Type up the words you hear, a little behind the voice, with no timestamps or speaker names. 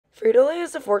FritoLay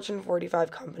is a Fortune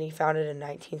 45 company founded in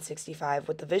 1965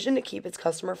 with the vision to keep its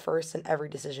customer first in every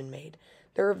decision made.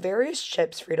 There are various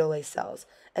chips FritoLay sells,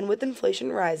 and with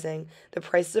inflation rising, the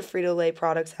prices of FritoLay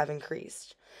products have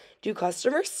increased. Do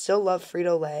customers still love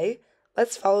FritoLay?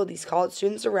 Let's follow these college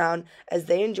students around as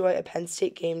they enjoy a Penn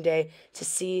State game day to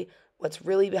see what's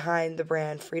really behind the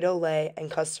brand FritoLay and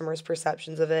customers'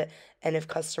 perceptions of it, and if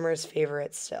customers favor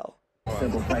it still.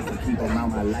 FritoLay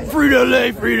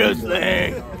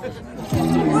FritoSlay.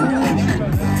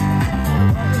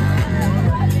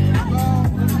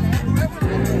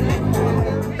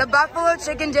 The buffalo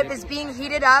chicken dip is being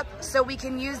heated up so we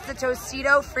can use the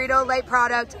Tostito FritoLay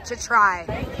product to try.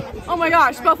 Oh my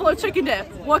gosh, buffalo chicken dip.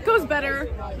 What goes better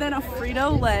than a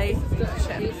FritoLay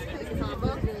chip?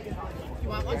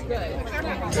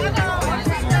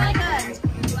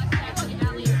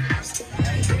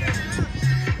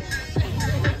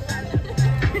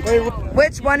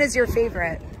 Which one is your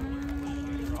favorite?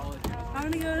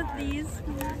 I'm gonna go with these.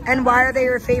 And why are they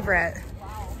your favorite?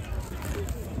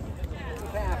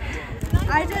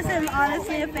 I just am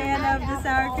honestly a fan of the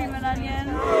sour cream and onion.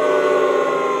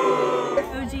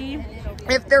 OG.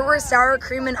 If there were sour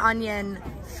cream and onion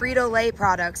FritoLay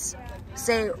products,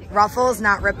 say Ruffles,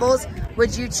 not Ripples,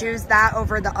 would you choose that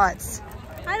over the Utz?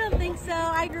 I don't think so.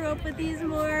 I grew up with these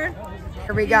more.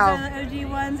 Here we go. These are the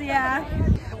OG ones, yeah.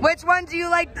 Which one do you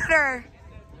like better?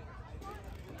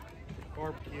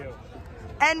 Barbecue.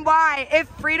 And why? If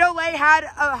FritoLay had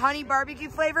a honey barbecue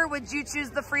flavor, would you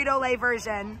choose the FritoLay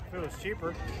version? If it was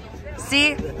cheaper.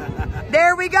 See?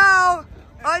 There we go.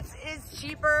 Utz is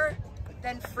cheaper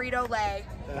than FritoLay.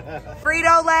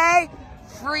 FritoLay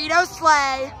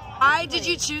FritoSlay. Why did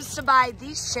you choose to buy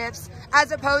these chips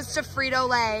as opposed to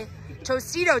FritoLay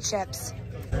Tostito chips?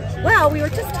 Well, we were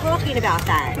just talking about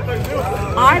that.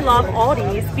 I love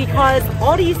Aldi's because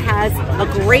Aldi's has a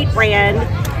great brand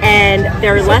and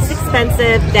they're less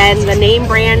expensive than the name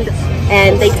brand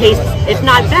and they taste, if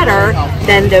not better,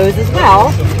 than those as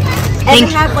well. And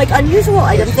they have like unusual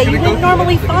items that you wouldn't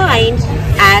normally find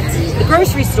at the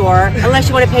grocery store unless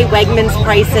you want to pay Wegmans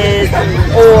prices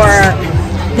or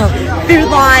Food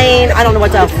Line. I don't know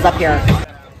what else is up here.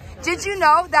 Did you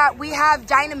know that we have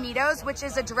Dynamitos, which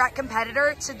is a direct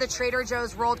competitor to the Trader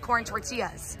Joe's rolled corn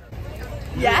tortillas?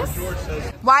 Yes.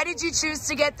 Why did you choose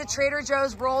to get the Trader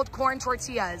Joe's rolled corn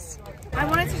tortillas? I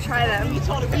wanted to try them.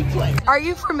 Are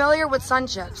you familiar with Sun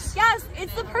Chips? Yes,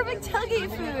 it's the perfect tailgate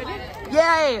food.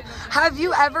 Yay! Have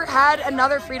you ever had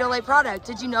another FritoLay product?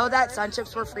 Did you know that Sun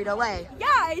Chips were FritoLay? Yeah,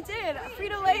 I did.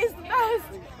 FritoLay is the best.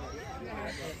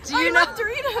 Do you know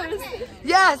Doritos?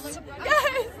 Yes.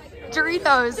 Yes.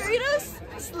 Doritos.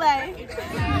 FritoSlay.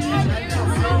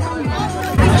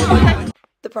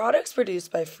 The products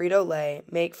produced by FritoLay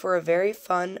make for a very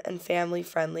fun and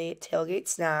family-friendly tailgate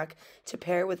snack to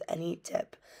pair with any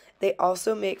dip. They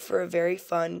also make for a very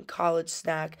fun college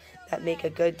snack that make a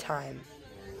good time.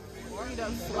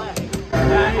 FritoSlay.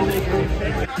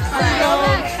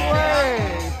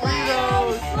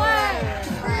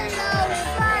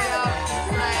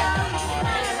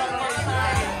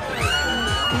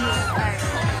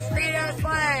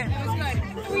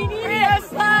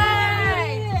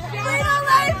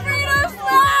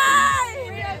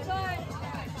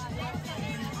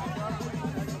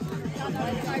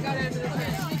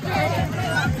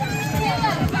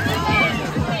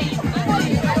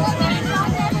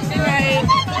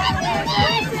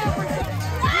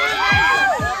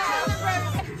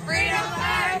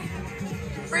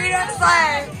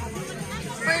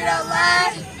 FritoLay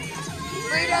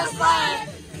FritoSlay.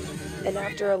 And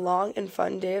after a long and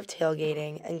fun day of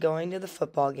tailgating and going to the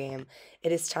football game,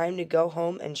 it is time to go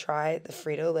home and try the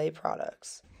FritoLay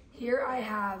products. Here I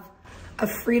have a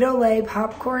FritoLay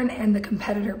popcorn and the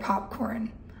competitor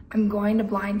popcorn. I'm going to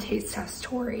blind taste test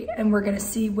Tori, and we're gonna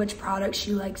see which product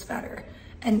she likes better,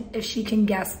 and if she can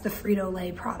guess the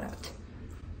FritoLay product.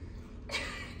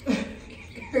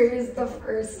 Here's the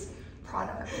first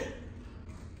product.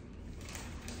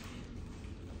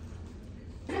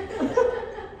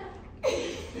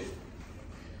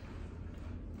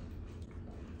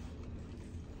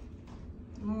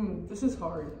 This is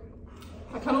hard.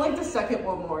 I kind of like the second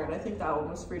one more, and I think that one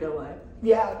was FritoLay.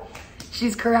 Yeah,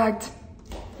 she's correct.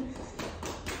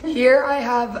 Here I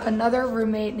have another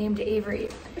roommate named Avery.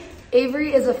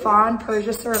 Avery is a fond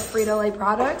purchaser of FritoLay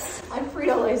products. I'm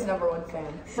FritoLay's #1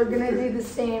 fan. We're gonna do the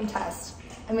same test.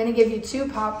 I'm gonna give you 2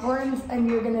 popcorns and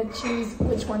you're gonna choose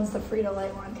which one's the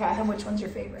FritoLay one and which one's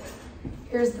your favorite.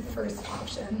 Here's the first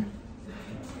option.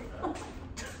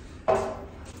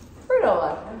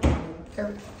 FritoLay.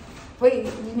 Here. Wait,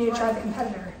 you need to try the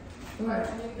competitor.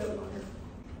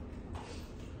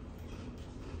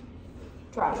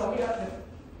 Trash.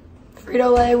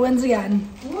 FritoLay wins again.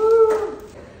 Woo!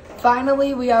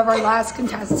 Finally, we have our last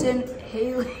contestant,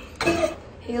 Haley.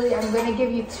 Haley, I'm going to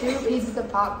give you 2 pieces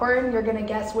of popcorn. You're going to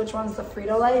guess which one's the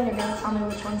FritoLay, and you're going to tell me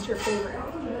which one's your favorite.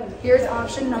 Here's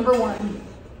option number 1.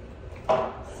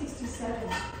 67.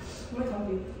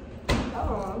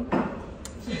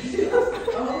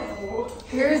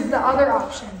 Here's the other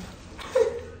option.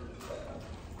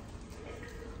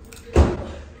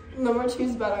 Number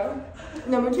 2's better.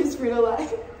 Number 2's FritoLay.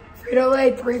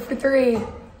 FritoLay, 3 for 3.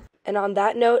 And on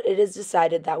that note, it is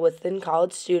decided that within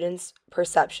college students'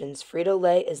 perceptions,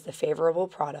 FritoLay is the favorable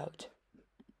product.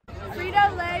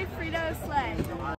 FritoLay FritoSlay.